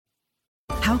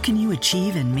How can you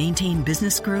achieve and maintain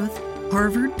business growth?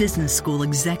 Harvard Business School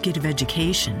Executive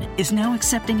Education is now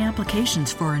accepting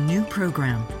applications for a new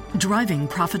program, Driving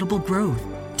Profitable Growth.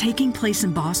 Taking place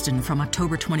in Boston from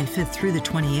October 25th through the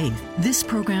 28th, this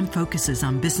program focuses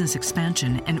on business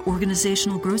expansion and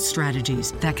organizational growth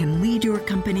strategies that can lead your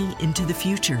company into the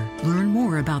future. Learn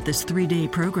more about this 3-day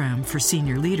program for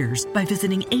senior leaders by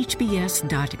visiting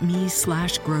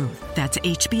hbs.me/growth. That's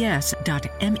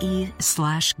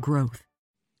hbs.me/growth.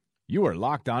 You are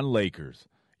Locked On Lakers,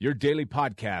 your daily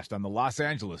podcast on the Los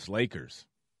Angeles Lakers.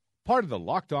 Part of the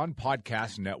Locked On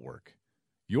Podcast Network.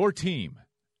 Your team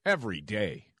every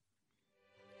day.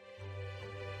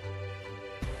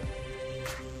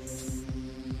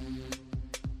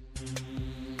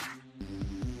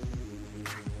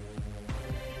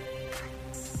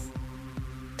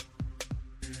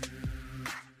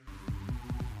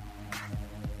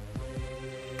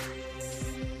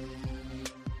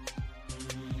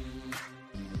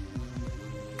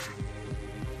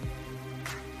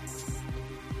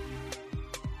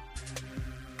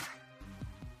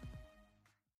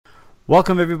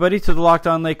 Welcome, everybody, to the Locked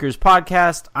On Lakers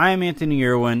podcast. I am Anthony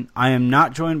Irwin. I am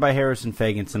not joined by Harrison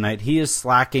Fagan tonight. He is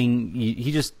slacking.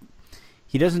 He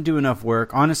doesn't do enough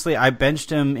work. Honestly, I benched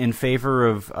him in favor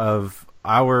of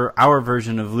our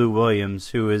version of Lou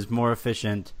Williams, who is more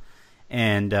efficient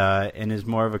and is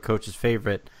more of a coach's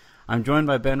favorite. I'm joined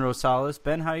by Ben Rosales.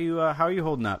 Ben, how are you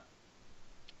holding up?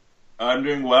 I'm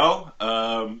doing well.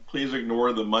 Please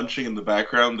ignore the munching in the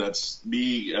background. That's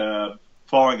me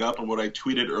following up on what I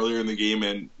tweeted earlier in the game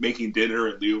and making dinner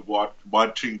in lieu of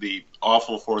watching the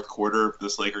awful fourth quarter of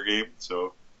this Laker game.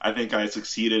 So I think I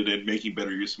succeeded in making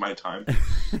better use of my time.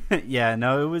 Yeah,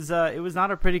 no, it was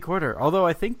not a pretty quarter. Although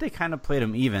I think they kind of played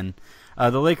them even.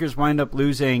 The Lakers wind up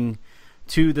losing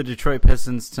to the Detroit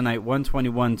Pistons tonight,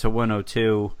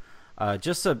 121-102.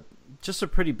 Just a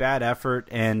pretty bad effort,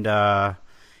 and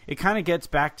it kind of gets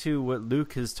back to what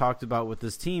Luke has talked about with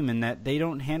this team, in that they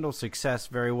don't handle success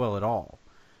very well at all.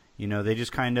 You know, they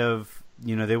just kind of,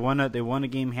 they won a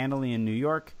game handily in New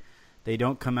York. They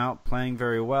don't come out playing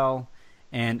very well,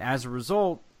 and as a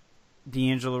result,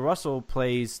 D'Angelo Russell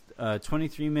plays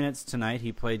 23 minutes tonight.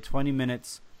 He played 20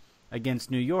 minutes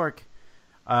against New York,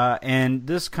 and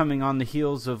this coming on the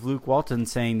heels of Luke Walton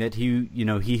saying that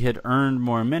he had earned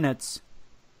more minutes.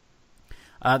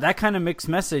 That kind of mixed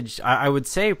message, I would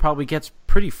say, probably gets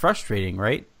pretty frustrating,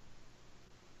 right?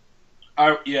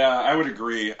 I would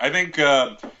agree. I think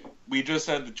we just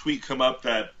had the tweet come up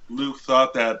that Luke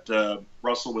thought that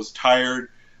Russell was tired.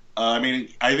 I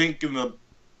think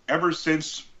ever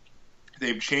since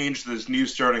they've changed this new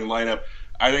starting lineup,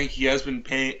 I think he has been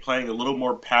playing a little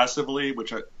more passively,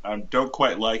 which I don't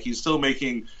quite like. He's still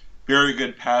making very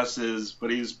good passes, but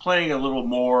he's playing a little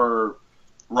more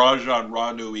Rajon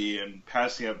Rondo-y and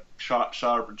passing up shot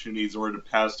opportunities in order to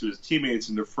pass to his teammates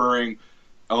and deferring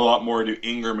a lot more to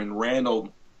Ingram and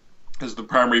Randall as the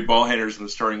primary ball handlers in the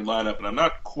starting lineup. And I'm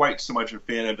not quite so much a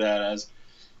fan of that. As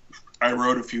I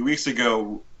wrote a few weeks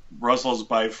ago, Russell's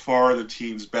by far the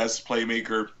team's best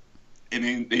playmaker,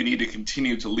 and they need to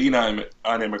continue to lean on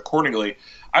him accordingly.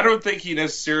 I don't think he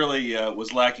necessarily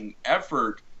was lacking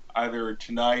effort either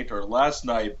tonight or last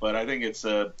night, but I think it's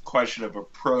a question of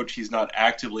approach. He's not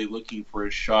actively looking for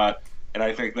a shot, and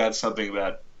I think that's something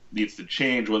that needs to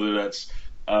change, whether that's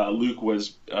Luke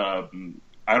was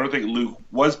I don't think Luke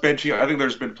was benching. I think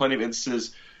there's been plenty of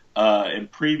instances in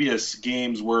previous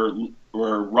games where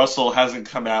Russell hasn't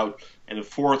come out in the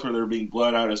fourth, where they're being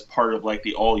blown out as part of like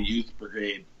the all-youth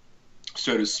brigade,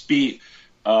 so to speak,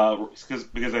 because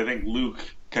I think Luke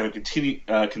kind of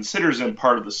considers him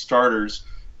part of the starters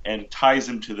and ties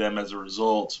him to them as a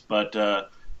result. But,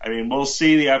 we'll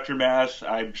see the aftermath.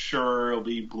 I'm sure it'll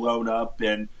be blown up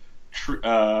and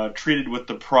treated with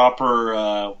the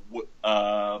proper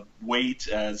weight,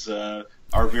 as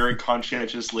our very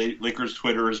conscientious Lakers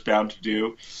Twitter is bound to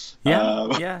do.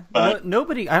 Yeah. But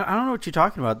nobody. I don't know what you're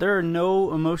talking about. There are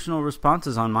no emotional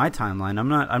responses on my timeline.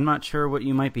 I'm not sure what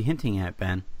you might be hinting at,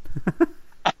 Ben.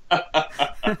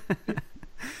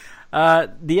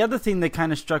 The other thing that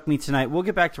kind of struck me tonight, we'll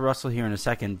get back to Russell here in a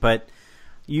second, but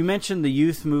you mentioned the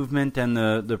youth movement and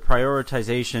the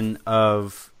prioritization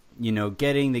of,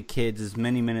 getting the kids as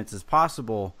many minutes as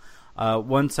possible.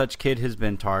 One such kid has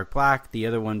been Tariq Black, the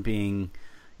other one being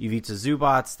Ivica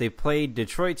Zubac. They played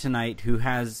Detroit tonight, who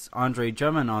has Andre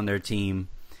Drummond on their team,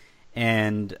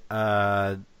 and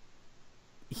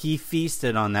he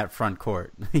feasted on that front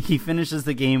court. He finishes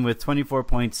the game with 24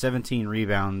 points, 17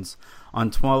 rebounds on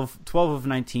 12 of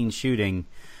 19 shooting.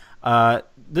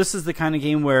 This is the kind of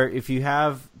game where if you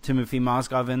have Timothy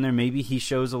Mozgov in there, maybe he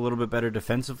shows a little bit better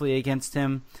defensively against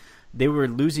him. they were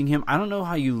losing him. I don't know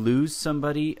how you lose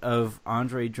somebody of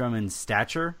Andre Drummond's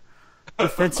stature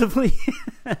defensively,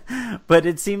 but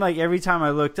it seemed like every time I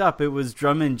looked up, it was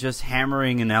Drummond just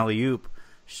hammering an alley-oop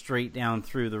straight down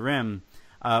through the rim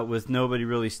with nobody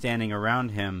really standing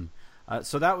around him.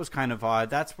 So that was kind of odd.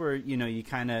 That's where,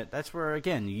 that's where,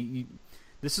 again,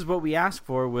 this is what we ask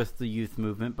for with the youth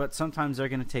movement, but sometimes they're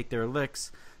going to take their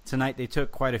licks. Tonight they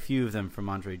took quite a few of them from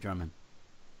Andre Drummond.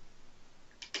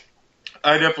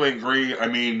 I definitely agree. I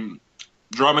mean,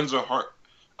 Drummond's a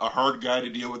hard guy to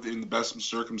deal with in the best of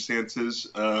circumstances.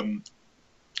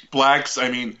 Black's, I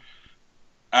mean,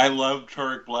 I love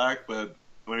Tariq Black, but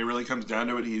when it really comes down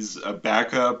to it, he's a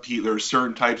backup. There are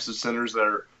certain types of centers that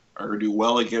are going to do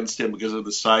well against him because of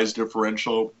the size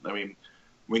differential. I mean,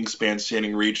 wingspan,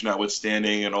 standing reach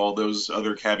notwithstanding, and all those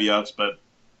other caveats. But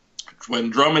when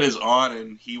Drummond is on,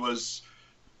 and he was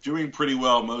doing pretty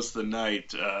well most of the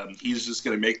night, he's just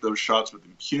going to make those shots with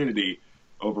impunity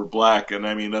over Black. And,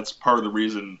 I mean, that's part of the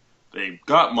reason they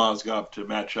got Mozgov to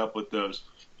match up with those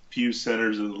few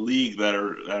centers in the league that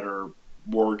are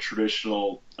more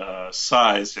traditional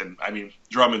size. And, I mean,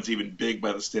 Drummond's even big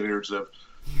by the standards of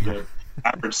the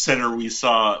average center we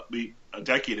saw a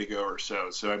decade ago or so.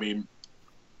 So, I mean,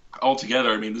 altogether,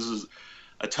 I mean, this is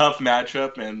a tough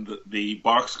matchup, and the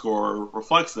box score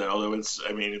reflects that. Although it's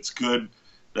good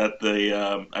that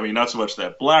not so much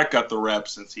that Black got the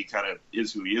reps since he kind of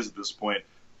is who he is at this point,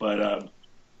 but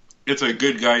it's a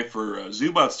good guy for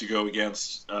Zubac to go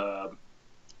against,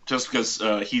 just because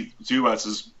Zubac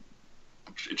is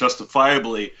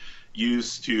justifiably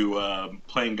used to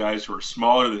playing guys who are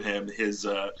smaller than him. His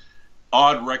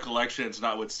odd recollections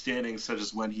notwithstanding, such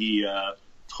as when he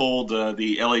told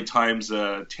the LA Times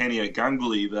Tania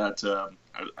Ganguly that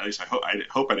at least I hope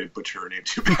I didn't butcher her name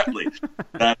too badly.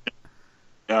 That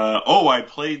I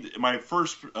played my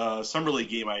first summer league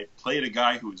game. I played a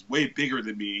guy who was way bigger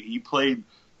than me. He played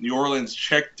New Orleans'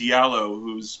 Cheick Diallo,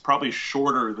 who's probably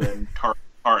shorter than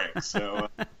Tariq. So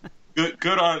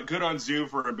good on Zoo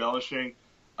for embellishing.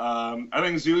 I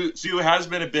think Zoo has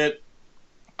been a bit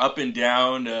up and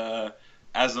down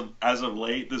as of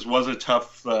late. This was a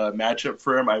tough matchup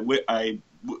for him. I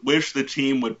wish the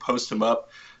team would post him up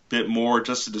a bit more,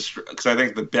 just to because I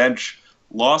think the bench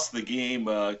lost the game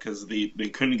because they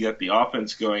couldn't get the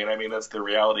offense going. And I mean, that's the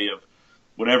reality of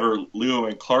whenever Lue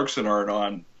and Clarkson aren't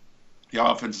on, the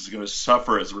offense is going to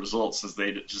suffer as a result, since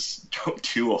they just don't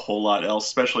do a whole lot else,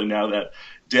 especially now that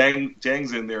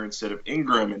Deng's in there instead of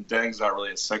Ingram, and Deng's not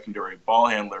really a secondary ball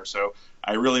handler. So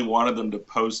I really wanted them to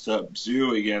post up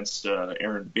Zoo against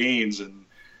Aaron Baines, and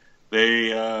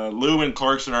Lue and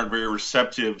Clarkson aren't very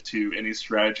receptive to any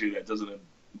strategy that doesn't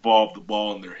involve the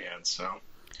ball in their hands. So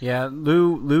yeah,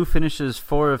 Lue finishes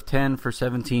 4 of 10 for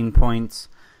 17 points.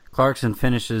 Clarkson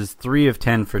finishes 3 of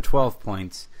 10 for 12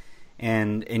 points.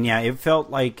 And yeah, it felt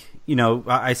like,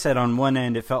 I said on one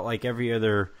end, it felt like every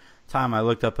other time I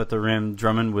looked up at the rim,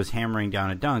 Drummond was hammering down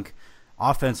a dunk.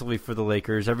 Offensively for the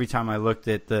Lakers, every time I looked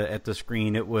at the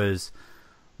screen, it was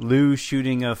Lue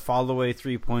shooting a fall-away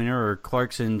three-pointer or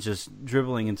Clarkson just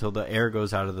dribbling until the air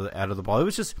goes out of the ball. It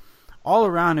was just all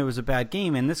around, it was a bad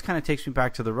game, and this kind of takes me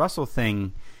back to the Russell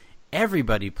thing.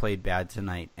 Everybody played bad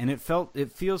tonight, and it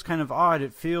feels kind of odd.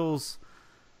 It feels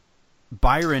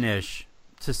Byron-ish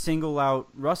to single out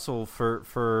Russell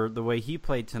for the way he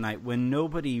played tonight, when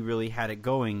nobody really had it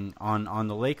going on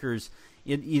the Lakers,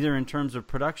 either in terms of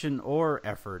production or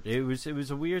effort. It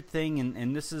was a weird thing,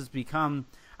 and this has become,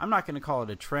 I'm not going to call it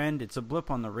a trend. It's a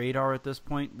blip on the radar at this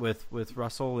point with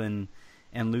Russell and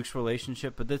Luke's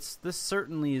relationship, but this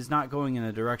certainly is not going in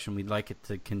a direction we'd like it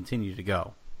to continue to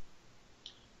go.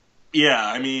 Yeah,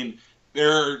 I mean,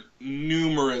 there are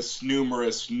numerous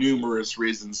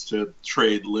reasons to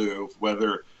trade Lue,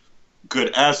 whether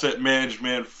good asset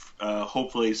management,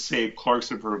 hopefully save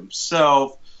Clarkson for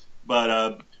himself,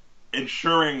 but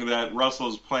ensuring that Russell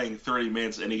is playing 30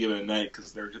 minutes any given night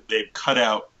because they've cut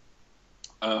out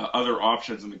other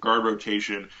options in the guard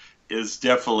rotation is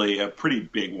definitely a pretty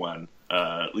big one,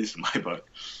 at least in my book.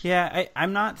 Yeah,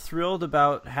 I'm not thrilled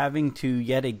about having to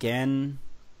yet again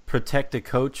protect a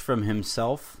coach from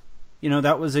himself.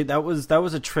 That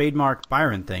was a trademark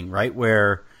Byron thing, right?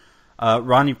 Where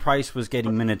Ronnie Price was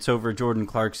getting minutes over Jordan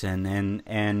Clarkson,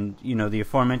 and the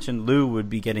aforementioned Lue would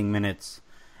be getting minutes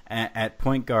at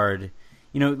point guard.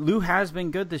 Lue has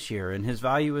been good this year, and his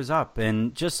value is up.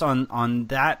 And just on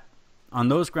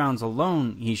those grounds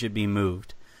alone, he should be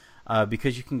moved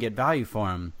because you can get value for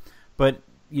him. But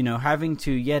having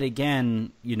to yet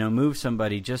again move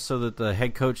somebody just so that the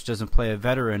head coach doesn't play a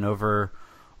veteran over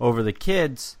the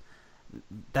kids.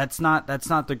 that's not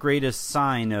the greatest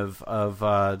sign of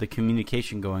the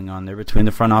communication going on there between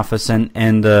the front office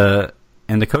and the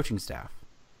coaching staff.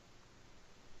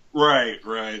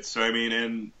 Right. So I mean,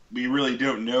 and we really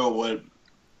don't know what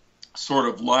sort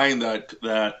of line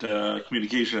that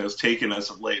communication has taken as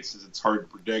of late, since it's hard to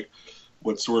predict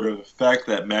what sort of effect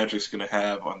that Magic's going to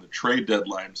have on the trade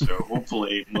deadline. So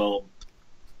hopefully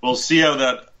we'll see how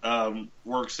that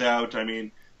works out. I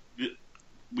mean,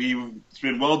 it's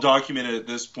been well documented at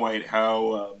this point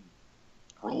how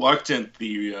reluctant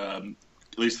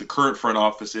at least the current front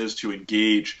office is to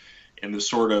engage in the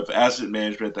sort of asset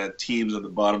management that teams on the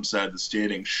bottom side of the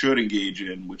standing should engage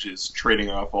in, which is trading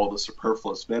off all the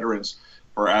superfluous veterans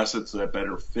for assets that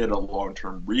better fit a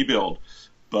long-term rebuild.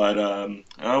 But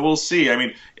we'll see. I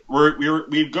mean,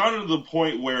 we've gotten to the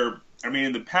point where, I mean,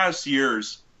 in the past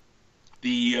years,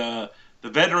 the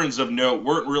veterans of note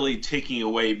weren't really taking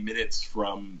away minutes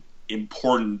from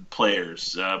important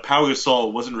players. Pau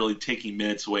Gasol wasn't really taking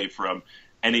minutes away from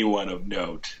anyone of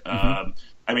note. Mm-hmm.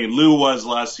 I mean, Lou was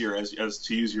last year, as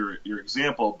to use your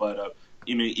example, but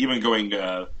even going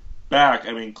back,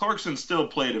 I mean, Clarkson still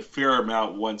played a fair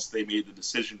amount once they made the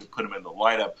decision to put him in the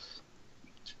lineup,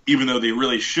 even though they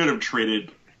really should have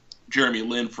traded Jeremy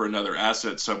Lin for another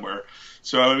asset somewhere.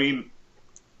 So, I mean,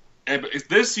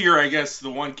 this year, I guess the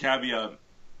one caveat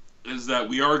is that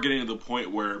we are getting to the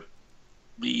point where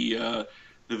the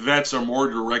vets are more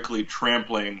directly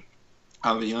trampling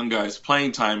on the young guys'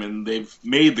 playing time, and they've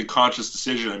made the conscious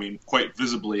decision, I mean, quite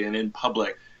visibly and in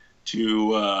public,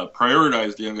 to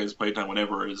prioritize the young guys' playing time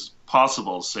whenever it is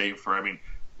possible, save for, I mean,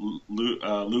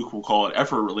 Luke will call it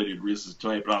effort-related reasons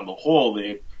tonight, but on the whole,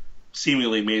 they've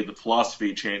seemingly made the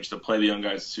philosophy change to play the young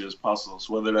guys as soon as possible.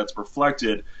 So whether that's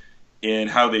reflected in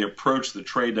how they approach the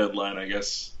trade deadline, I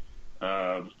guess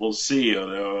we'll see.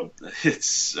 Although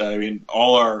it's, I mean,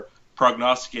 all our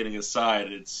prognosticating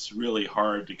aside, it's really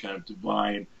hard to kind of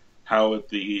divine how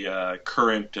the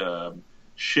current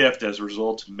shift as a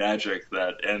result of Magic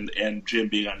and Jim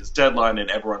being on his deadline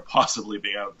and everyone possibly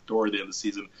being out the door at the end of the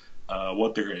season,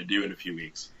 what they're going to do in a few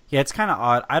weeks. Yeah, it's kind of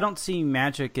odd. I don't see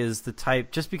Magic as the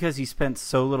type, just because he spent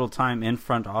so little time in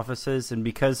front offices and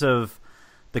because of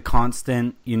the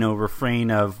constant, refrain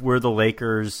of we're the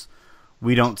Lakers,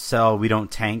 we don't sell, we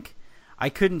don't tank. I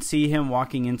couldn't see him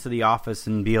walking into the office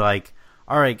and be like,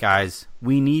 all right, guys,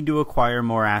 we need to acquire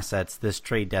more assets this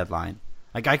trade deadline.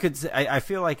 Like I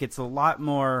feel like it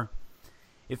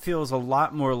feels a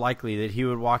lot more likely that he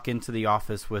would walk into the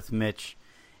office with Mitch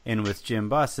and with Jim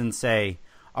Buss and say,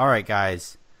 all right,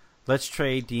 guys, let's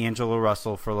trade D'Angelo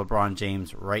Russell for LeBron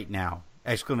James right now!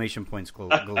 Exclamation points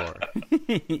galore.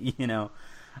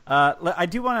 I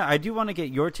do want to get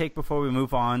your take before we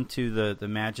move on to the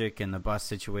Magic and the Buss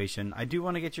situation. I do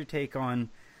want to get your take on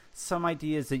some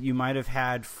ideas that you might have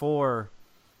had for,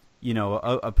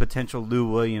 a potential Lou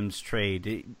Williams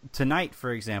trade. Tonight,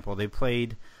 for example, they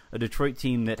played a Detroit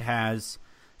team that has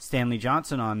Stanley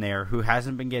Johnson on there, who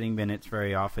hasn't been getting minutes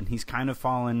very often. He's kind of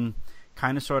fallen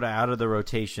sort of out of the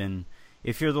rotation.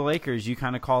 If you're the Lakers, you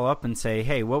kind of call up and say,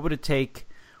 hey, what would it take?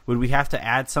 Would we have to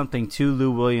add something to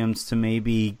Lou Williams to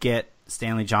maybe get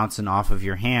Stanley Johnson off of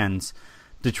your hands?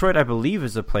 Detroit, I believe,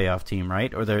 is a playoff team,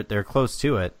 right? Or they're close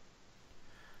to it.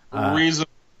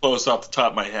 Reasonably close off the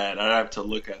top of my head. I'd have to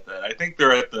look at that. I think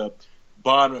they're at the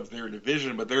bottom of their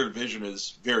division, but their division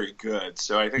is very good.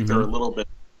 So I think they're a little bit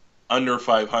under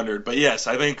 500. But yes,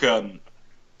 I think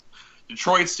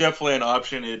Detroit's definitely an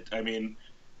option.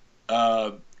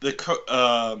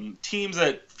 The teams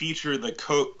that feature the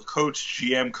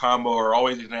coach-GM combo are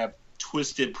always going to have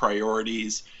twisted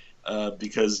priorities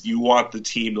because you want the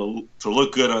team to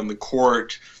look good on the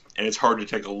court, and it's hard to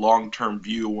take a long-term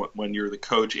view when you're the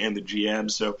coach and the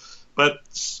GM. So, but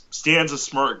Stan's a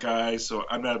smart guy, so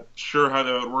I'm not sure how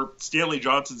that would work. Stanley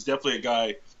Johnson's definitely a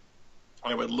guy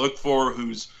I would look for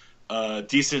who's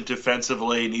decent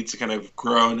defensively, needs to kind of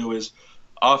grow into his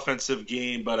offensive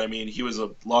game, but I mean, he was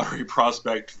a lottery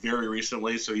prospect very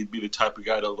recently, so he'd be the type of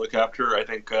guy to look after. I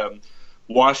think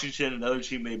Washington, another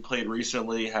team they played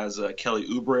recently, has Kelly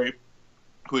Oubre,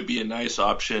 who would be a nice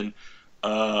option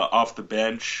off the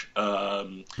bench.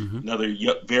 Another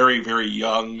very, very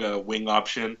young wing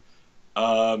option.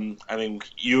 I think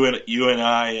you and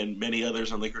I and many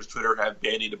others on Lakers Twitter have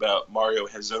bandied about Mario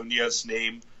Hezonja's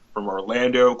name from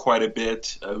Orlando quite a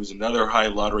bit, who's another high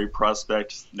lottery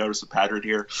prospect. Notice a pattern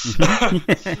here.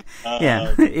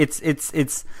 Yeah,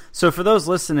 it's so for those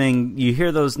listening, you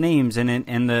hear those names, and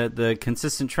the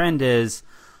consistent trend is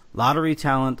lottery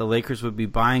talent the Lakers would be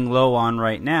buying low on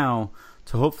right now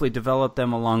to hopefully develop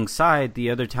them alongside the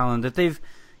other talent that they've.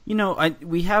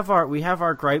 We have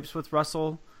our gripes with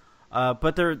Russell.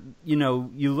 But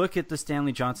you look at the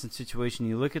Stanley Johnson situation,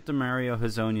 you look at the Mario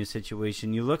Hezonja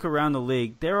situation, you look around the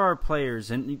league, there are players,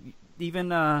 and even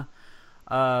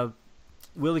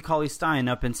Willie Cauley-Stein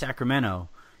up in Sacramento,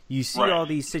 you see all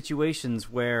these situations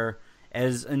where,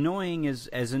 as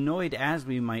annoyed as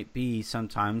we might be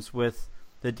sometimes with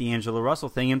the D'Angelo Russell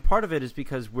thing, and part of it is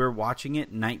because we're watching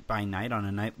it night by night on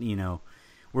a night,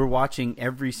 we're watching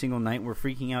every single night, we're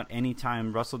freaking out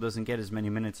anytime Russell doesn't get as many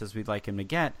minutes as we'd like him to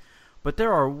get. But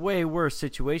there are way worse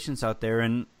situations out there,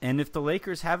 and if the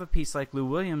Lakers have a piece like Lou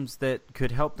Williams that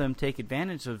could help them take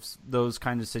advantage of those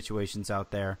kind of situations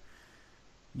out there,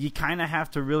 you kind of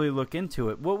have to really look into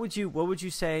it. What would you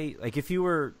say, like if you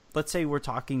were, let's say we're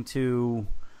talking to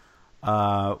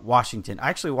Washington.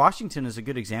 Actually, Washington is a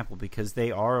good example because they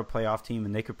are a playoff team,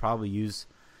 and they could probably use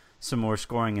some more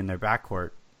scoring in their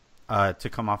backcourt to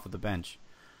come off of the bench.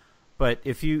 But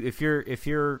if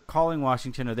you're calling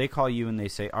Washington, or they call you and they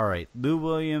say, all right, Lou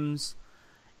Williams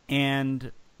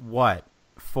and what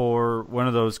for one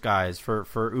of those guys for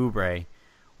Oubre,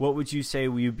 what would you say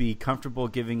you'd be comfortable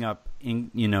giving up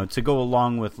to go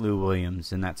along with Lou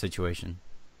Williams in that situation?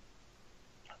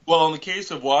 Well, in the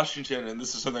case of Washington, and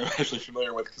this is something I'm actually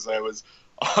familiar with because I was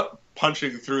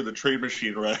punching through the trade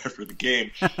machine right after the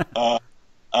game.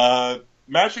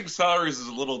 Matching salaries is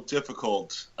a little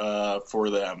difficult for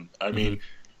them. I mean,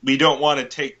 we don't want to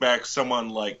take back someone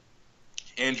like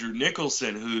Andrew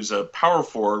Nicholson, who's a power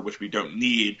forward, which we don't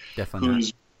need.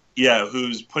 Definitely.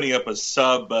 Who's putting up a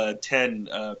sub 10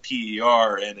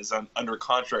 PER and is under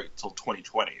contract until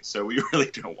 2020. So we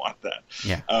really don't want that.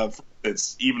 Yeah.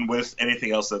 It's even with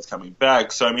anything else that's coming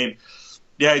back. So I mean,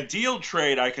 the ideal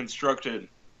trade I constructed,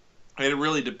 and it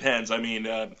really depends. I mean.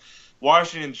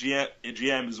 Washington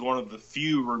GM is one of the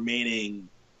few remaining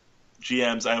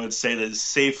GMs I would say that is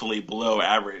safely below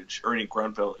average. Ernie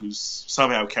Grunfeld, who's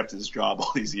somehow kept his job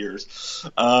all these years.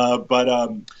 I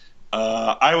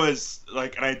was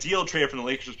like an ideal trade from the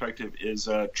Lakers' perspective is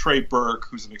Trey Burke,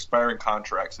 who's an expiring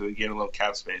contract, so they gain a little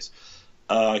cap space.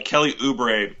 Kelly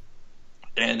Oubre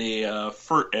and a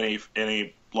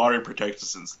lottery protected,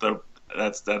 since that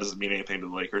doesn't mean anything to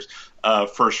the Lakers.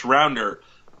 First rounder.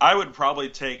 I would probably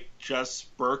take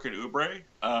just Burke and Oubre.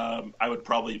 I would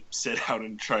probably sit out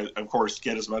and try, of course,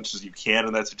 get as much as you can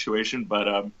in that situation. But,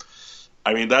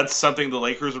 I mean, that's something the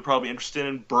Lakers would probably be interested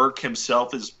in. Burke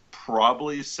himself is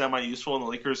probably semi-useful in the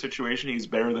Lakers situation. He's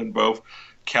better than both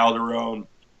Calderon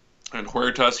and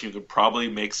Huertas. You could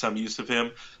probably make some use of him,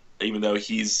 even though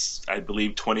he's, I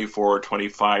believe, 24 or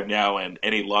 25 now, and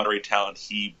any lottery talent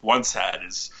he once had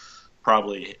is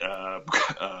probably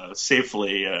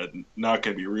safely not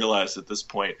going to be realized at this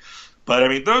point. But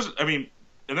and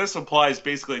this applies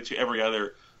basically to every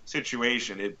other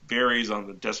situation. It varies on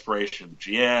the desperation of the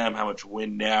GM, how much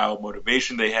win now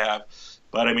motivation they have.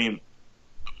 But I mean,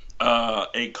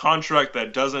 a contract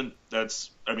expiring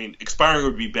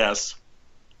would be best,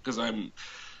 because I'm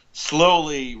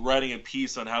slowly writing a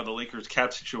piece on how the Lakers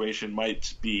cap situation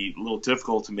might be a little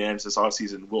difficult to manage this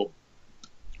offseason. We'll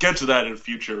get to that in a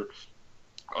future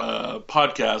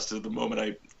podcast at the moment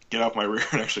I get off my rear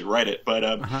and actually write it. But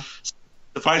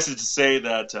suffice it to say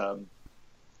that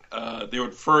they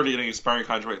would prefer to get an expiring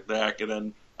contract back, and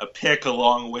then a pick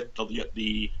along with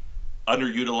the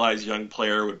underutilized young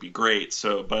player would be great.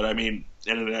 So, but I mean,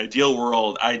 in an ideal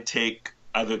world, I'd take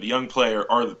either the young player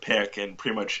or the pick, and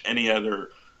pretty much any other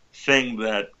thing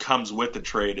that comes with the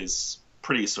trade is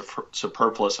pretty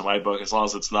superfluous in my book, as long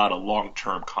as it's not a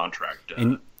long-term contract.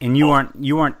 And you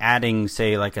aren't adding,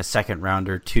 say, like a second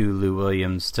rounder to Lou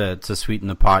Williams to sweeten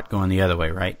the pot going the other way,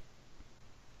 right?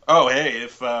 Oh, hey,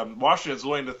 if Washington's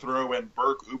willing to throw in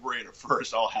Burke, Oubre, and a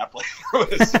first, I'll happily throw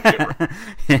in a second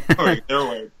their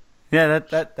way. Yeah,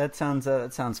 that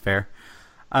sounds fair.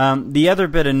 The other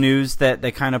bit of news that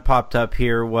kind of popped up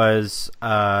here was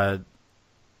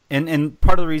And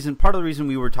part of the reason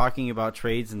we were talking about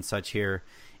trades and such here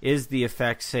is the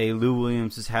effect, say, Lou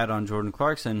Williams has had on Jordan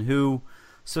Clarkson, who,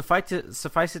 suffice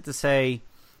it to say,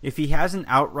 if he hasn't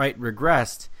outright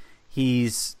regressed,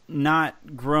 he's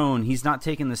not grown. He's not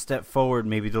taken the step forward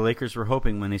maybe the Lakers were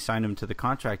hoping when they signed him to the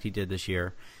contract he did this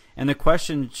year. And the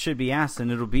question should be asked,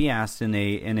 and it'll be asked in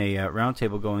a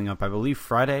roundtable going up, I believe,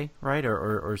 Friday, right,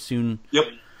 or soon. Yep.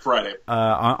 Friday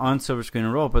on Silver Screen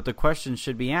and Roll. But the question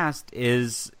should be asked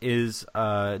is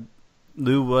Lou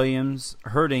Williams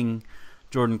hurting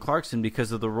Jordan Clarkson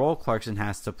because of the role Clarkson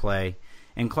has to play?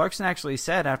 And Clarkson actually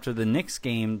said after the Knicks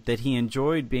game that he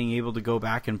enjoyed being able to go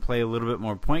back and play a little bit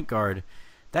more point guard.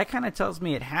 That kind of tells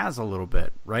me it has a little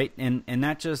bit, right? And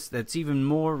that's even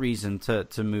more reason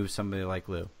to move somebody like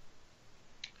Lou.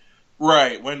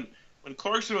 Right. When when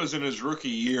Clarkson was in his rookie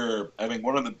year, I think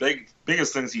one of the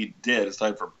biggest things he did,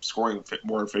 aside from scoring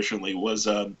more efficiently, was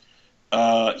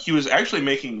he was actually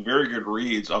making very good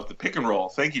reads off the pick and roll.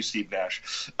 Thank you, Steve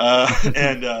Nash.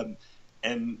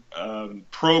 And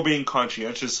probing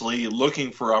conscientiously,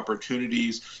 looking for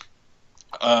opportunities,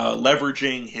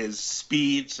 leveraging his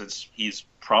speed, since he's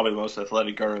probably the most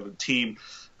athletic guard on the team,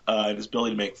 and his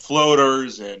ability to make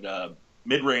floaters and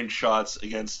mid-range shots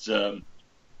against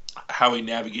how he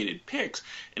navigated picks.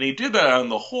 And he did that on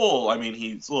the whole. I mean,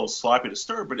 he's a little sloppy to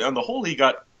start, but on the whole, he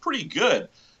got pretty good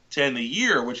to end the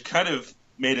year, which kind of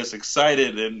made us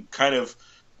excited and kind of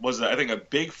was, I think, a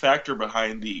big factor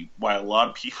behind why a lot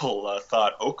of people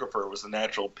thought Okafor was the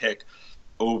natural pick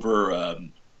over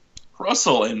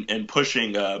Russell and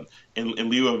pushing in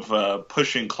lieu of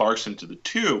pushing Clarkson to the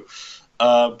 2.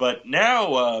 But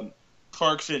now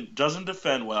Clarkson doesn't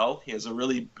defend well. He has a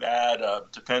really bad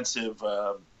defensive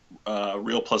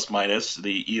real plus minus,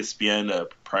 the ESPN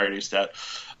priority stat.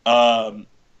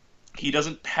 He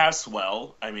doesn't pass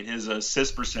well. I mean, his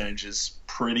assist percentage is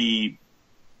pretty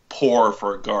poor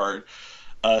for a guard,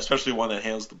 especially one that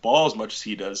handles the ball as much as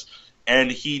he does. And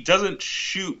he doesn't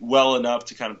shoot well enough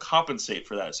to kind of compensate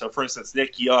for that. So, for instance,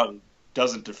 Nick Young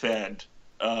doesn't defend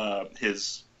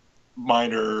his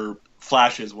minor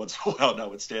flashes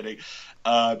notwithstanding.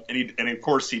 And of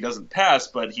course, he doesn't pass,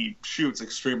 but he shoots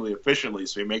extremely efficiently,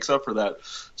 so he makes up for that.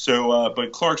 So,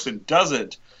 but Clarkson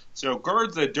doesn't. So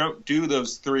guards that don't do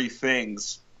those three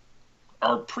things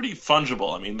are pretty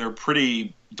fungible. I mean, they're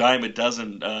pretty dime a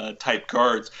dozen type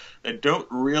guards that don't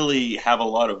really have a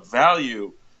lot of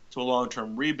value to a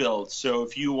long-term rebuild. So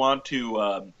if you want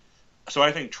to, so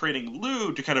I think trading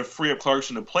Lou to kind of free up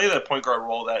Clarkson to play that point guard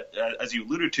role that, as you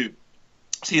alluded to,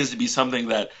 seems to be something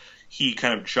that he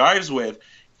kind of jives with,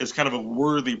 is kind of a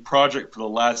worthy project for the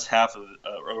last half of,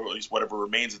 or at least whatever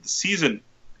remains of the season,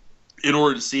 in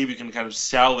order to see if you can kind of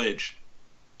salvage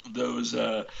those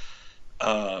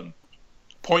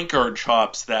point guard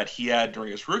chops that he had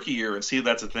during his rookie year, and see if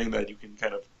that's a thing that you can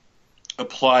kind of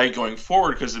apply going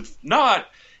forward. Because if not,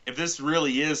 if this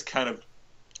really is kind of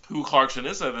who Clarkson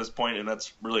is at this point, and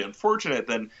that's really unfortunate,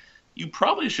 then you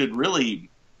probably should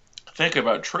really think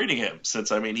about trading him,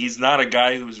 since, I mean, he's not a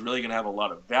guy who's really going to have a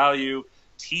lot of value.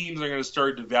 Teams are going to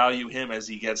start to value him as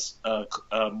he gets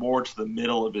more to the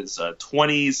middle of his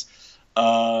 20s,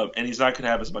 and he's not going to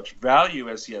have as much value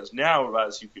as he has now.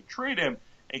 Otherwise, you could trade him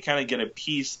and kind of get a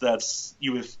piece that's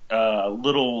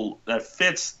that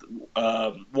fits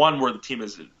one where the team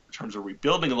is in terms of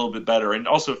rebuilding a little bit better, and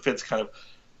also fits kind of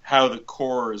how the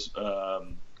core is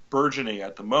burgeoning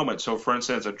at the moment. So, for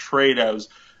instance, a trade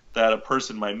that a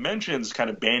person might mention is kind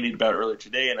of bandied about earlier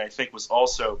today, and I think was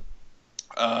also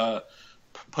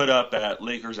put up at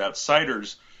Lakers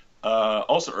Outsiders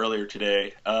also earlier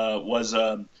today, was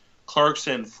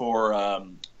Clarkson for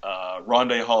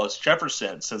Rondae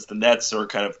Hollis-Jefferson, since the Nets are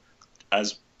kind of,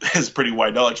 as pretty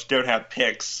wide knowledge, don't have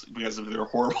picks because of their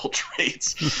horrible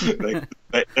trades.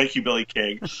 Thank you, Billy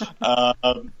King.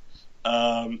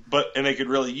 But they could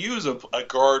really use a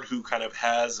guard who kind of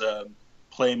has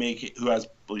playmaking, who has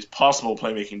at least possible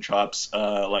playmaking chops,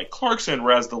 like Clarkson,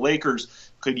 whereas the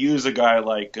Lakers could use a guy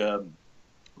like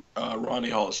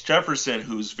Rondae Hollis-Jefferson,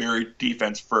 who's very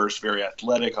defense first, very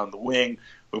athletic on the wing,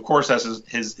 who of course has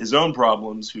his own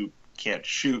problems, who can't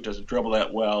shoot, doesn't dribble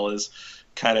that well, is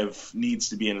kind of needs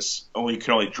to be can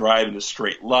only drive in a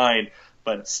straight line,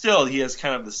 but still he has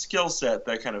kind of the skill set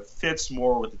that kind of fits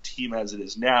more with the team as it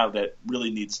is now, that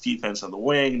really needs defense on the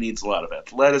wing, needs a lot of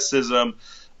athleticism,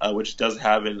 which does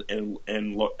have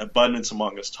in abundance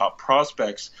among its top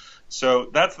prospects. So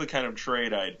that's the kind of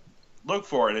trade I'd look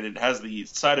for, and it has the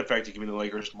side effect of giving the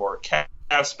Lakers more cap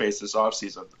space this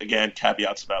offseason. Again,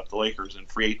 caveats about the Lakers and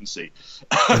free agency.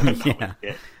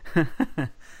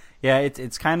 Yeah,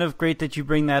 it's kind of great that you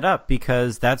bring that up,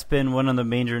 because that's been one of the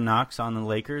major knocks on the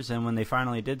Lakers, and when they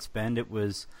finally did spend, it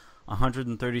was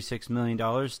 $136 million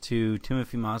to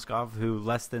Timothy Mozgov, who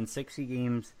less than 60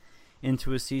 games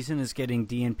into a season is getting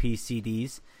DNP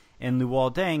CDs, and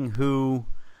Luol Deng, who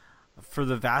for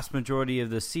the vast majority of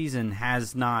the season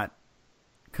has not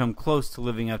come close to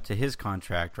living up to his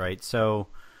contract, right? So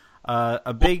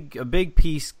a big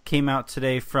piece came out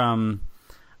today from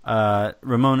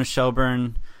Ramona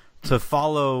Shelburne to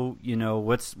follow,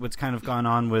 what's kind of gone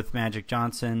on with Magic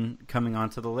Johnson coming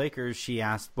onto the Lakers. She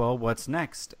asked, well, what's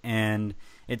next? And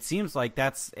it seems like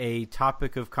that's a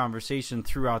topic of conversation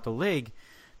throughout the league.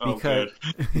 Because,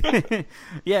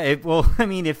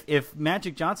 if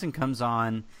Magic Johnson comes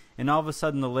on and all of a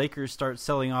sudden the Lakers start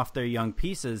selling off their young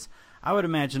pieces, I would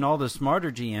imagine all the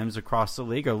smarter GMs across the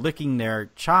league are licking their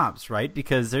chops, right?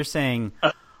 Because they're saying,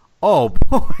 Oh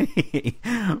boy,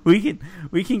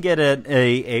 we can get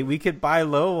we could buy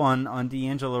low on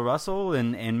D'Angelo Russell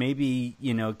and maybe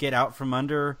get out from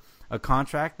under a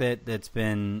contract that's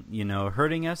been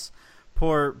hurting us.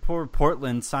 Poor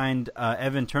Portland signed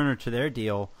Evan Turner to their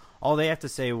deal. All they have to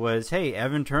say was, hey,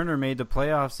 Evan Turner made the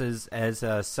playoffs as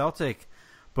a Celtic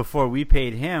before we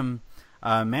paid him.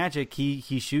 Magic,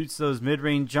 he shoots those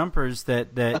mid-range jumpers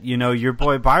that your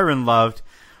boy Byron loved.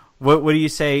 What do you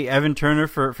say, Evan Turner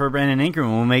for Brandon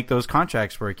Ingram will make those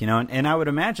contracts work? And I would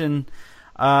imagine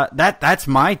that's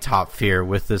my top fear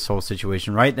with this whole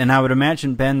situation, right? And I would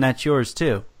imagine, Ben, that's yours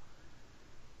too.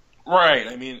 Right.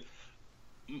 I mean,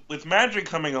 with Magic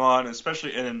coming on,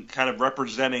 especially and kind of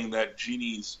representing that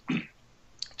Jeannie's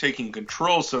taking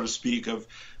control, so to speak, of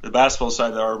the basketball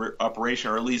side of the operation,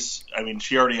 or at least, I mean,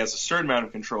 she already has a certain amount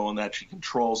of control in that she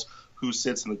controls who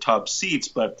sits in the top seats,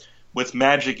 but with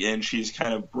Magic in, she's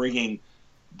kind of bringing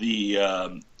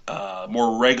the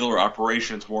more regular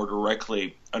operations more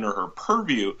directly under her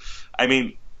purview. I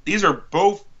mean, these are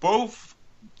both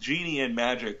Jeannie and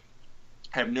Magic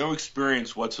have no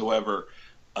experience whatsoever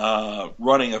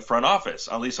running a front office,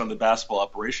 at least on the basketball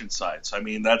operations side. So I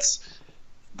mean, that's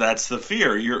the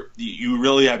fear. You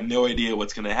really have no idea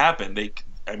what's going to happen.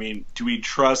 Do we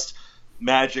trust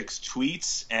Magic's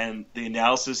tweets and the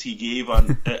analysis he gave on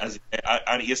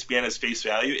ESPN as face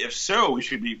value? If so, we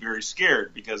should be very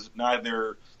scared, because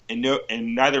neither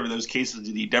of those cases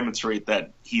did he demonstrate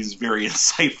that he's very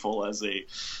insightful as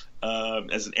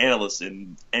an analyst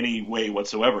in any way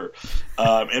whatsoever.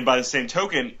 And by the same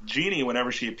token, Jeannie,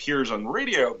 whenever she appears on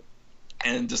radio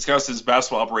and discusses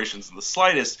basketball operations in the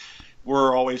slightest,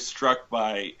 we're always struck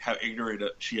by how ignorant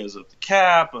she is of the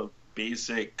cap, of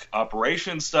basic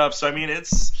operation stuff. So I mean,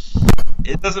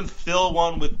 it doesn't fill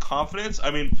one with confidence.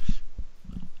 I mean,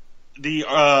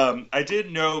 I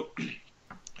did note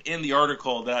in the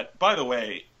article that, by the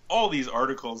way, all these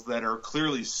articles that are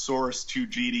clearly sourced to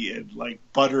Jeannie and like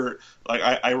butter, like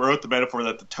I wrote the metaphor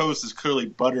that the toast is clearly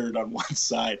buttered on one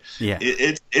side. Yeah,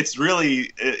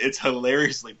 it's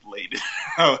hilariously blatant.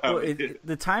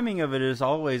 The timing of it is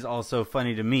always also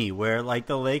funny to me, where like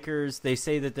the Lakers, they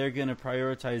say that they're going to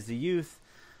prioritize the youth.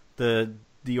 The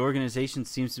organization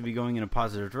seems to be going in a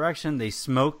positive direction. They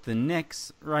smoked the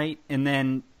Knicks, right? And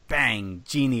then bang,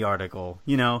 Jeannie article,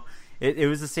 It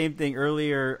was the same thing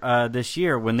earlier this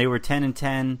year when they were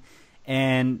 10-10,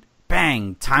 and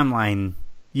bang, timeline,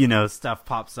 stuff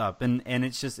pops up, and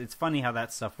it's funny how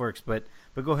that stuff works. But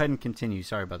go ahead and continue.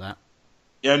 Sorry about that.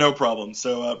 Yeah, no problem.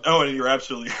 So, and you're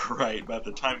absolutely right about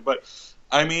the time. But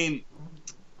I mean,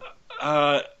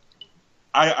 I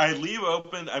leave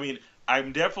open. I mean,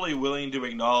 I'm definitely willing to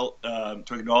acknowledge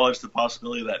the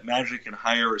possibility that Magic can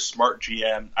hire a smart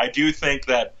GM. I do think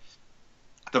that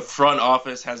the front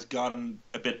office has gotten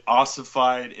a bit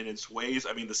ossified in its ways.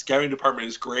 I mean, the scouting department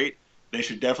is great. They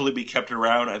should definitely be kept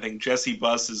around. I think Jesse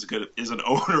Buss is an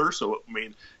owner, so I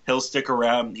mean, he'll stick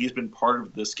around. He's been part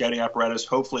of the scouting apparatus.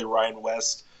 Hopefully, Ryan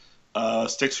West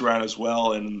sticks around as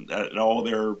well, and all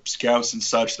their scouts and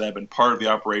such that have been part of the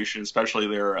operation, especially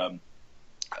their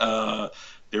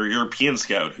European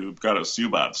scout who got a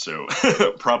Subban. So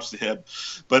props to him.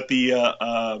 But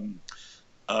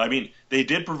I mean, they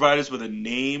did provide us with a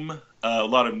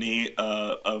lot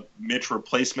of Mitch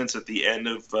replacements at the end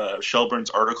of Shelburne's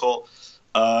article.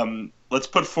 Let's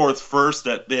put forth first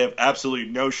that they have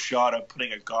absolutely no shot of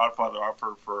putting a Godfather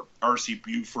offer for R.C.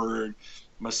 Buford,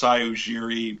 Masai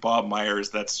Ujiri, Bob Myers.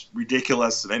 That's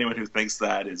ridiculous, and anyone who thinks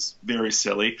that is very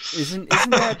silly.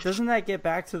 Doesn't that get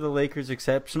back to the Lakers'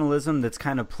 exceptionalism that's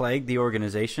kind of plagued the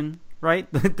organization, right?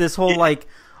 This whole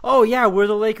oh, yeah, we're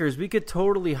the Lakers. We could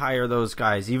totally hire those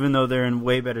guys, even though they're in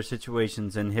way better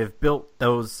situations and have built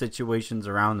those situations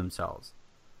around themselves.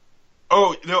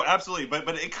 Oh, no, absolutely.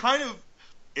 But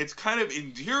it's kind of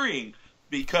endearing,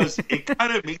 because it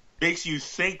kind of makes you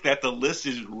think that the list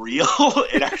is real.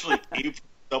 It actually came from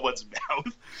someone's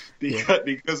mouth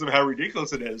because of how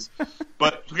ridiculous it is.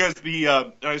 But because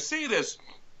I say this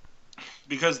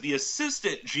because the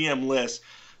assistant GM list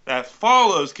that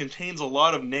follows contains a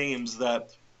lot of names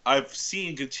that I've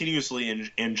seen continuously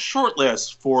in short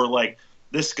lists for, like,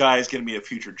 this guy is going to be a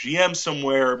future GM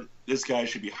somewhere, this guy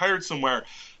should be hired somewhere.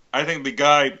 I think the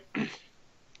guy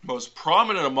most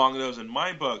prominent among those in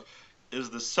my book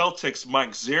is the Celtics'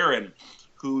 Mike Zarin,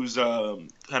 who's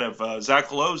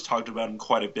Zach Lowe's talked about him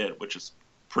quite a bit, which is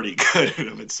pretty good in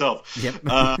of itself. Yep.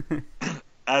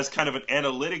 As kind of an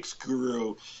analytics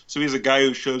guru. So he's a guy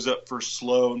who shows up for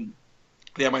Sloan,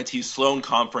 the MIT Sloan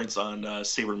conference on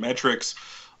sabermetrics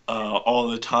all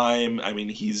the time. I mean,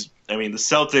 the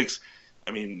Celtics,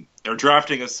 I mean, their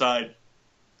drafting aside,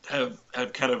 have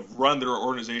kind of run their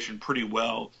organization pretty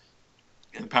well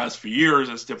in the past few years,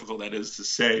 as difficult that is to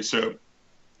say. So,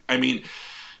 I mean,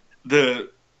 the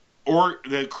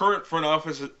current front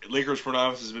office, Lakers front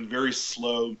office, has been very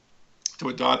slow to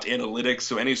adopt analytics.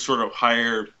 So any sort of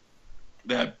hire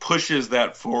that pushes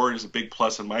that forward is a big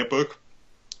plus in my book.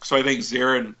 So I think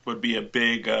Zarin would be a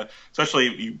big, especially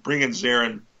if you bring in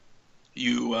Zarin,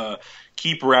 you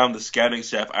keep around the scouting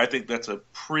staff. I think that's a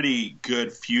pretty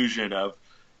good fusion of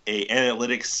a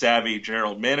analytics savvy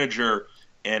general manager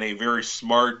and a very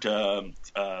smart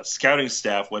scouting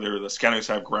staff, whether the scouting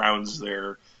staff grounds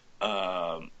their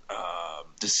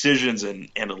decisions in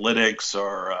analytics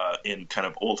or in kind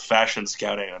of old-fashioned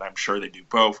scouting, and I'm sure they do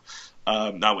both,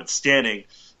 notwithstanding.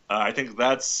 I think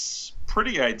that's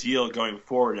pretty ideal going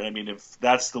forward. And I mean, if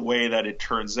that's the way that it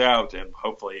turns out, and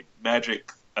hopefully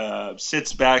Magic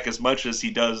sits back as much as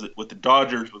he does with the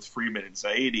Dodgers with Freeman and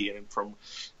Zaidi, and from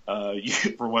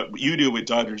what you do with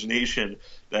Dodgers Nation,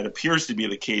 that appears to be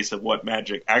the case of what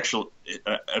Magic actual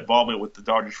involvement with the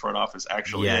Dodgers front office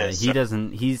actually is. Yeah,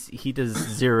 he does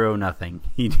zero nothing.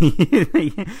 He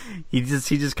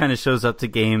just kind of shows up to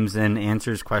games and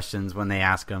answers questions when they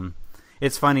ask him.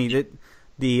 It's funny that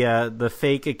the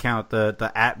fake account,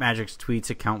 the @Magic's tweets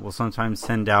account, will sometimes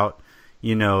send out,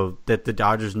 that the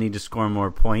Dodgers need to score more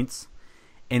points,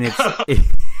 and it's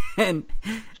and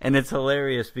it's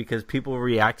hilarious because people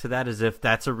react to that as if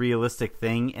that's a realistic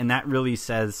thing, and that really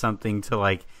says something to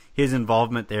like his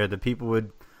involvement there. That people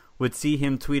would see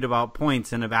him tweet about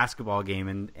points in a basketball game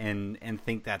and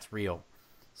think that's real.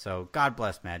 So God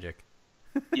bless Magic.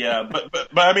 Yeah, but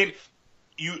I mean,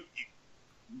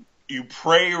 you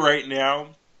pray right now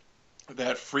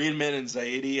that Freeman and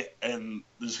Zaidi and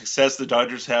the success the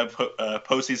Dodgers have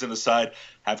postseason aside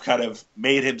have kind of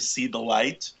made him see the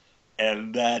light,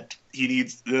 and that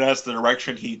that's the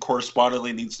direction he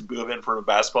correspondingly needs to move in from a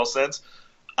basketball sense.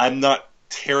 I'm not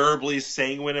terribly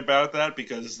sanguine about that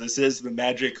because this is the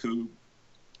Magic who,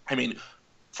 I mean,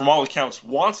 from all accounts,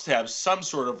 wants to have some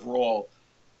sort of role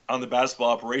on the basketball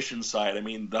operations side. I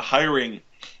mean, the hiring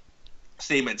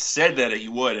statement said that he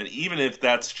would, and even if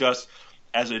that's just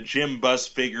as a Jim Buss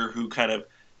figure who kind of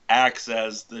acts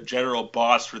as the general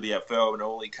boss for the FO and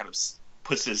only kind of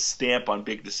puts his stamp on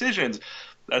big decisions,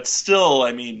 that's still,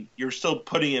 I mean, you're still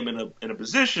putting him in a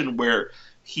position where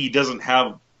he doesn't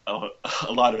have a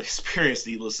lot of experience,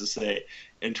 needless to say,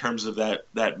 in terms of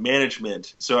that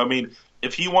management. So, I mean,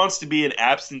 if he wants to be an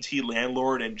absentee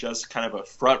landlord and just kind of a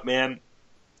front man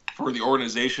for the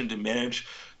organization to manage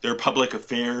their public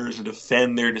affairs and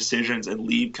defend their decisions and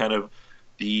leave kind of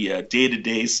the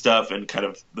day-to-day stuff and kind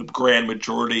of the grand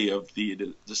majority of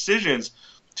the decisions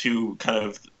to kind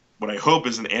of what I hope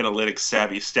is an analytics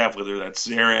savvy staff, whether that's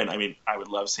Zarin. I mean, I would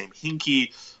love Sam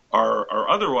Hinkie or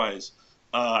otherwise.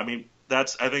 I mean,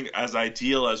 that's, I think, as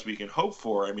ideal as we can hope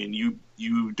for. I mean,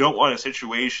 you don't want a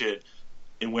situation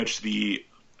in which the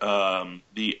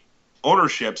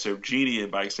ownerships of Genie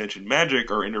and by extension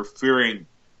Magic are interfering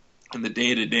in the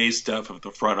day-to-day stuff of the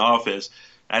front office.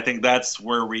 I think that's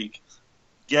where we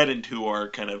get into our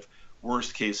kind of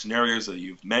worst case scenarios that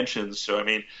you've mentioned. So, I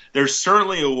mean, there's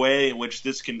certainly a way in which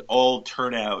this can all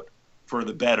turn out for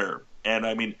the better. And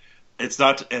I mean, it's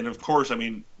not, and of course, I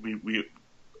mean, we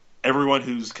everyone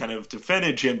who's kind of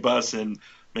defended Jim Buss and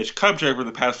Mitch Kupchak for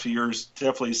the past few years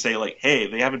definitely say like, hey,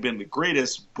 they haven't been the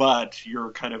greatest, but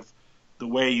you're kind of, the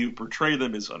way you portray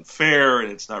them is unfair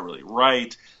and it's not really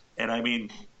right. And I mean,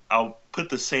 I'll put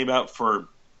the same out for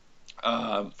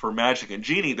Magic and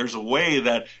Genie. There's a way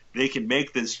that they can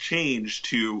make this change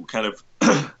to kind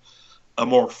of a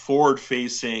more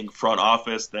forward-facing front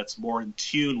office that's more in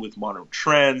tune with modern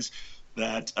trends,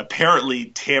 that apparently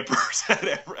tampers at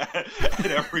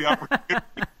every opportunity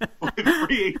with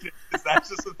free agents. That's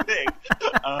just a thing.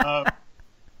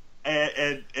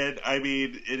 And I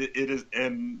mean, it is,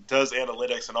 and does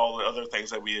analytics and all the other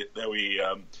things that we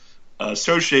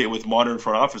associate with modern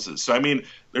front offices. So, I mean,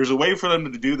 there's a way for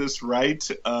them to do this right,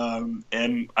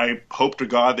 and I hope to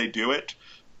God they do it.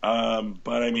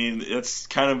 But, I mean, it's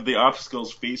kind of the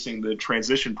obstacles facing the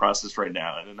transition process right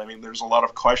now. And I mean, there's a lot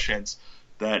of questions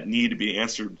that need to be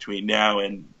answered between now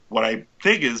and what I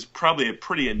think is probably a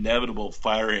pretty inevitable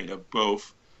firing of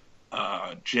both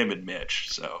Jim and Mitch.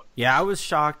 So yeah, I was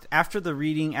shocked after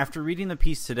reading the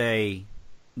piece today.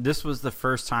 This was the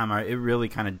first time it really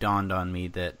kind of dawned on me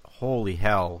that holy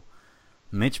hell,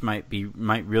 Mitch might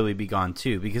really be gone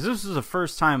too, because this was the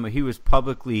first time he was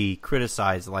publicly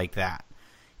criticized like that.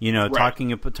 Right.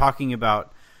 talking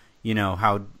about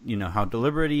how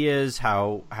deliberate he is,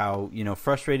 how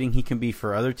frustrating he can be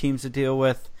for other teams to deal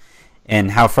with,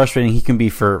 and how frustrating he can be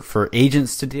for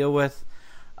agents to deal with.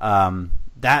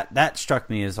 that struck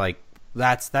me as like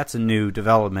that's a new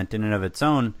development in and of its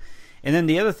own. And then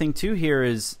the other thing too here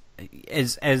is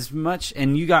as much,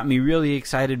 and you got me really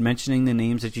excited mentioning the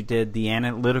names that you did, the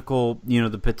analytical,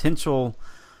 the potential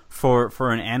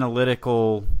for an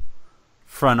analytical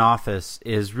front office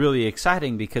is really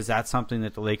exciting, because that's something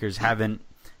that the Lakers haven't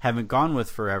gone with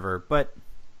forever. But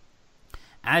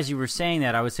as you were saying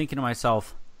that, I was thinking to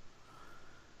myself,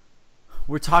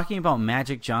 we're talking about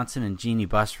Magic Johnson and Jeanie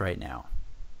Buss right now.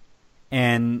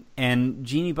 And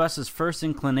Jeanie Buss's first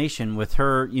inclination with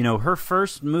her, her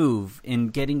first move in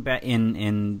getting back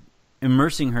in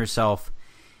immersing herself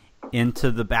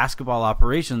into the basketball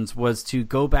operations was to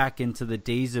go back into the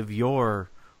days of yore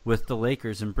with the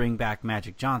Lakers and bring back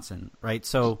Magic Johnson, right?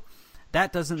 So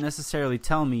that doesn't necessarily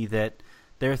tell me that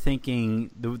they're thinking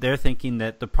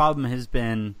that the problem has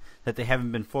been that they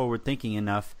haven't been forward thinking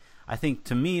enough. I think,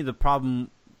 to me, the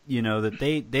problem,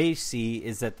 that they see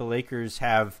is that the Lakers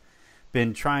have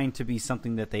been trying to be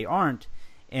something that they aren't,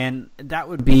 and that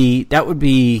would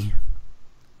be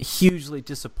hugely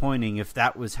disappointing if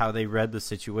that was how they read the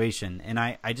situation. And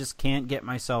I just can't get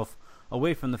myself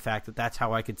away from the fact that that's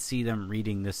how I could see them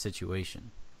reading this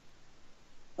situation.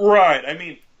 Right. I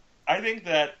mean, I think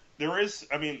that there is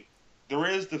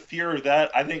the fear of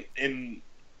that. I think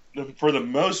for the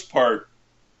most part,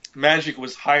 Magic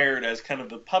was hired as kind of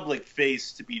the public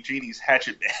face to be Jeannie's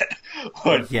hatchet man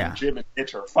when Jim and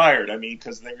Mitch are fired. I mean,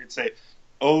 because they would say,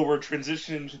 "Oh, we're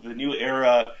transitioning to the new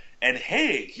era, and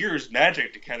hey, here's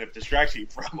Magic to kind of distract you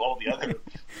from all the other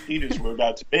changes we're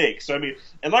about to make." So, I mean,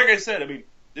 and like I said,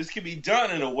 this can be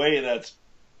done in a way that's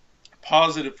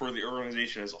positive for the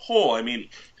organization as a whole. I mean,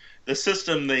 the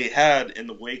system they had in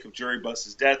the wake of Jerry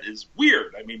Buss's death is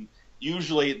weird. I mean,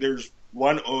 usually there's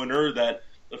one owner that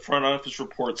the front office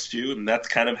reports to, and that's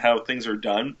kind of how things are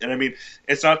done. And I mean,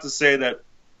 it's not to say that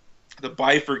the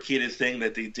bifurcated thing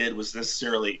that they did was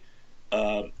necessarily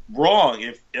wrong.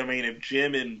 If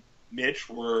Jim and Mitch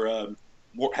would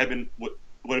have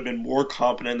been more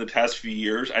competent in the past few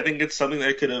years, I think it's something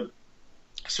that could have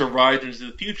survived into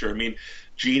the future. I mean,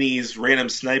 Jeannie's random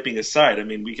sniping aside, I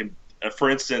mean, we can, for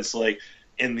instance, like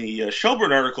in the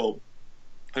Shelburne article,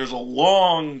 there's a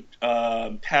long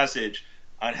passage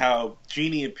on how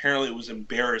Jeanie apparently was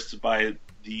embarrassed by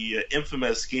the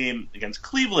infamous game against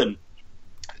Cleveland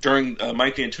during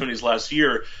Mike D'Antoni's last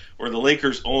year, where the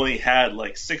Lakers only had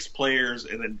like 6 players,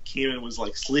 and then Keeman was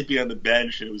like sleeping on the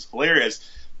bench, and it was hilarious.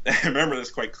 I remember this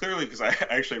quite clearly because I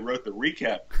actually wrote the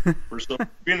recap for Silver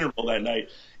Funeral that night,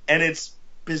 and it's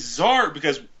bizarre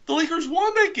because the Lakers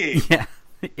won that game. Yeah.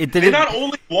 They not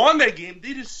only won that game,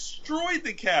 they destroyed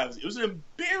the Cavs. It was an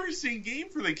embarrassing game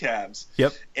for the Cavs.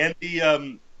 Yep. And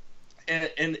the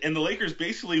and the Lakers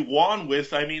basically won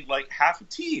with, like half a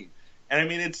team. And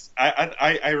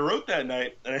I wrote that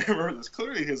night, and I remember this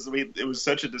clearly because it was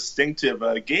such a distinctive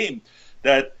game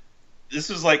that this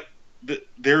was like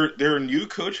their new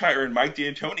coach hire in Mike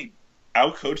D'Antoni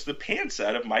outcoached the pants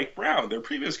out of Mike Brown, their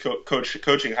previous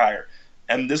coaching hire.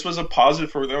 And this was a positive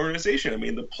for the organization. I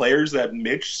mean, the players that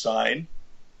Mitch signed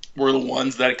were the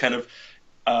ones that kind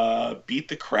of beat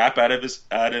the crap out of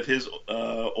his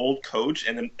old coach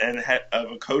and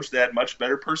of a coach that had much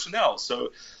better personnel.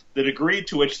 So the degree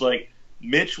to which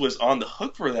Mitch was on the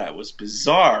hook for that was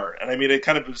bizarre. And I mean, it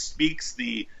kind of speaks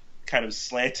the kind of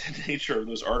slanted nature of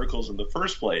those articles in the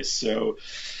first place. So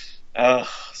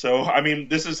I mean,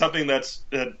 this is something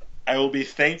that I will be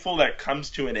thankful that comes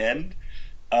to an end.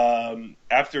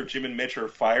 After Jim and Mitch are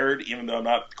fired, even though I'm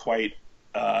not quite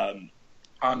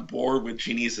on board with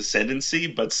Jeannie's ascendancy,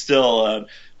 but still,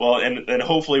 and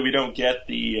hopefully we don't get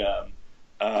the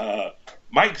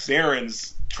Mike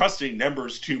Zarin's trusting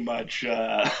numbers too much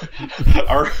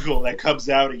article that comes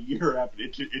out a year after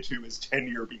into his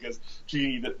tenure because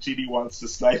Jeannie wants to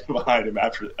snipe behind him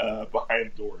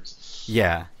behind doors.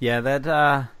 Yeah,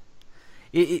 that.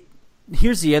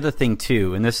 Here's the other thing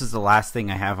too, and this is the last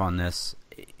thing I have on this.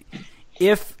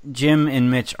 If Jim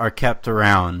and Mitch are kept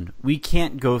around, we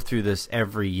can't go through this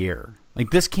every year.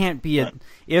 This can't be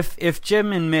if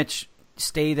Jim and Mitch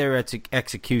stay there at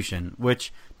execution,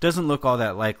 which doesn't look all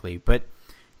that likely, but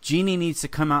Jeannie needs to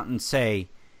come out and say,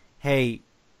 hey,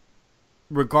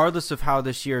 regardless of how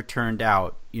this year turned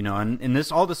out,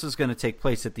 and all this is going to take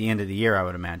place at the end of the year, I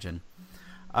would imagine.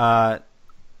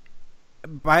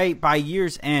 By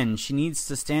year's end, she needs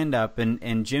to stand up,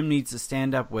 and Jim needs to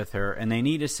stand up with her, and they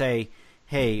need to say,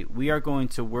 hey, we are going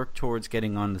to work towards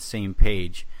getting on the same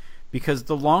page. Because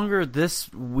the longer this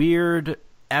weird,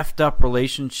 effed up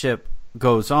relationship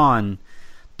goes on,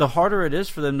 the harder it is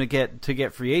for them to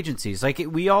get free agencies.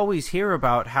 We always hear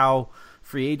about how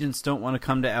free agents don't want to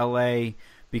come to LA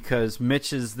because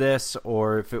Mitch is this,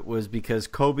 or if it was because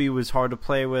Kobe was hard to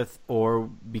play with, or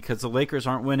because the Lakers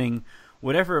aren't winning,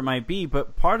 whatever it might be.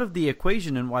 But part of the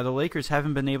equation and why the Lakers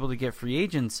haven't been able to get free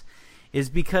agents is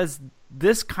because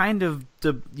this kind of,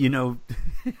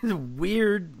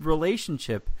 weird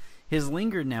relationship has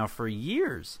lingered now for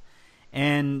years.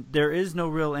 And there is no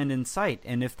real end in sight.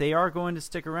 And if they are going to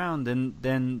stick around,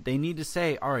 then they need to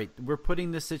say, all right, we're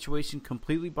putting this situation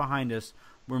completely behind us.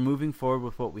 We're moving forward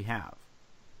with what we have.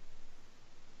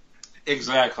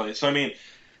 Exactly. So, I mean,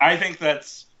 I think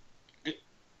that's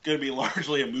going to be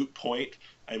largely a moot point.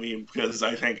 I mean, because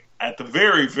I think at the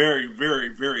very, very, very,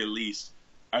 very least,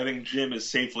 I think Jim is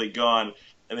safely gone.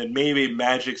 And then maybe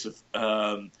Magic's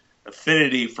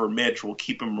affinity for Mitch will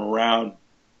keep him around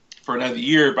for another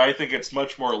year. But I think it's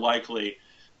much more likely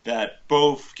that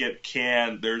both get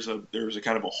canned. There's a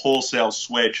kind of a wholesale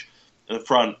switch in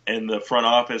the front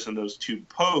office and those two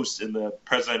posts in the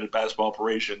president of basketball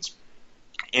operations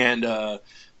and the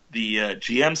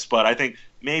GM spot. I think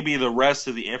maybe the rest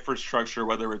of the infrastructure,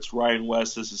 whether it's Ryan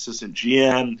West as assistant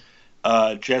GM,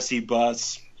 Jesse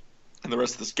Buss, and the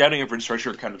rest of the scouting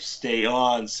infrastructure kind of stay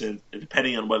on, since,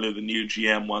 depending on whether the new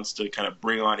GM wants to kind of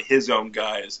bring on his own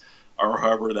guys or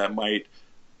however that might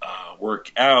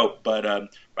work out. But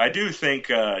I do think,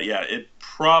 it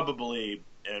probably,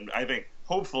 and I think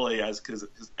hopefully,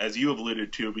 as you have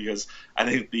alluded to, because I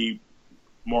think the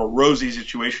more rosy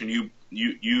situation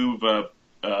you've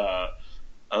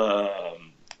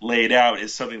laid out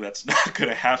is something that's not going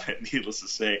to happen, needless to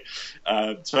say.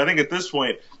 So I think at this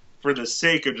point, for the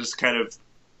sake of just kind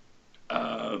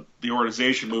of the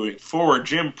organization moving forward,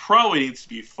 Jim probably needs to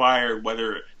be fired,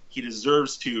 whether he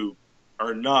deserves to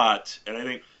or not. And I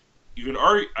think you can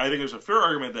argue. I think there's a fair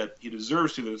argument that he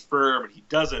deserves to. There's a fair argument he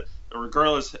doesn't. But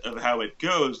regardless of how it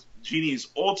goes, Jeannie's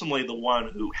ultimately the one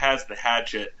who has the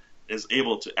hatchet, is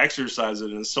able to exercise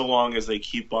it, and so long as they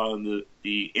keep on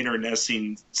the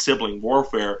internecine sibling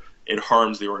warfare, it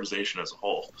harms the organization as a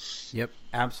whole. Yep,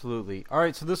 absolutely. All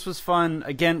right, so this was fun.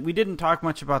 Again, we didn't talk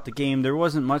much about the game. There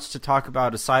wasn't much to talk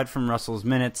about aside from Russell's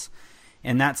minutes,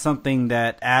 and that's something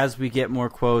that as we get more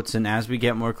quotes and as we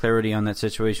get more clarity on that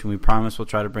situation, we promise we'll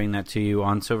try to bring that to you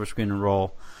on Silver Screen and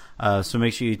Roll. So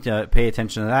make sure you pay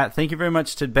attention to that. Thank you very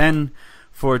much to Ben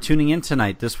for tuning in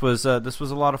tonight. This was a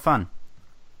lot of fun.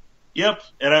 Yep,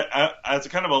 and I as a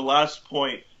kind of a last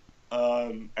point,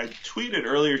 I tweeted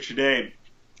earlier today.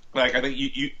 Like, I think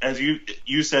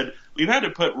you said, we've had to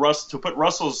put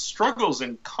Russell's struggles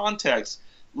in context.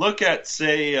 Look at,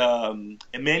 say,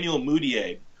 Emmanuel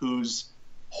Mudiay, who's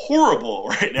horrible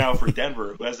right now for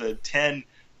Denver, who has a 10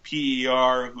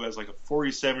 PER, who has like a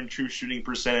 47 true shooting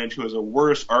percentage, who has a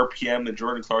worse RPM than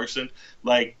Jordan Clarkson.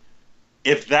 Like,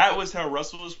 if that was how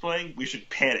Russell was playing, we should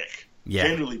panic. Yeah.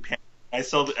 Genuinely panic. I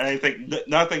think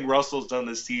nothing Russell's done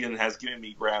this season has given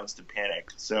me grounds to panic.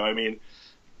 So, I mean,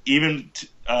 even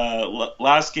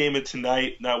last game of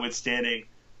tonight notwithstanding,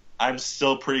 I'm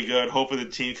still pretty good. Hopefully the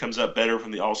team comes up better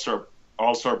from the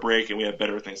All-Star break and we have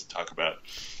better things to talk about.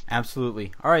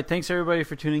 Absolutely. All right, thanks everybody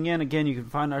for tuning in. Again, you can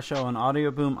find our show on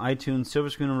Audio Boom, iTunes, Silver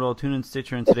Screen and Roll, TuneIn,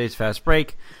 Stitcher, and today's Fast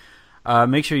Break.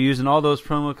 Make sure you're using all those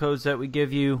promo codes that we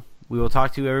give you. We will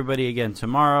talk to everybody again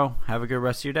tomorrow. Have a good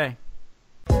rest of your day.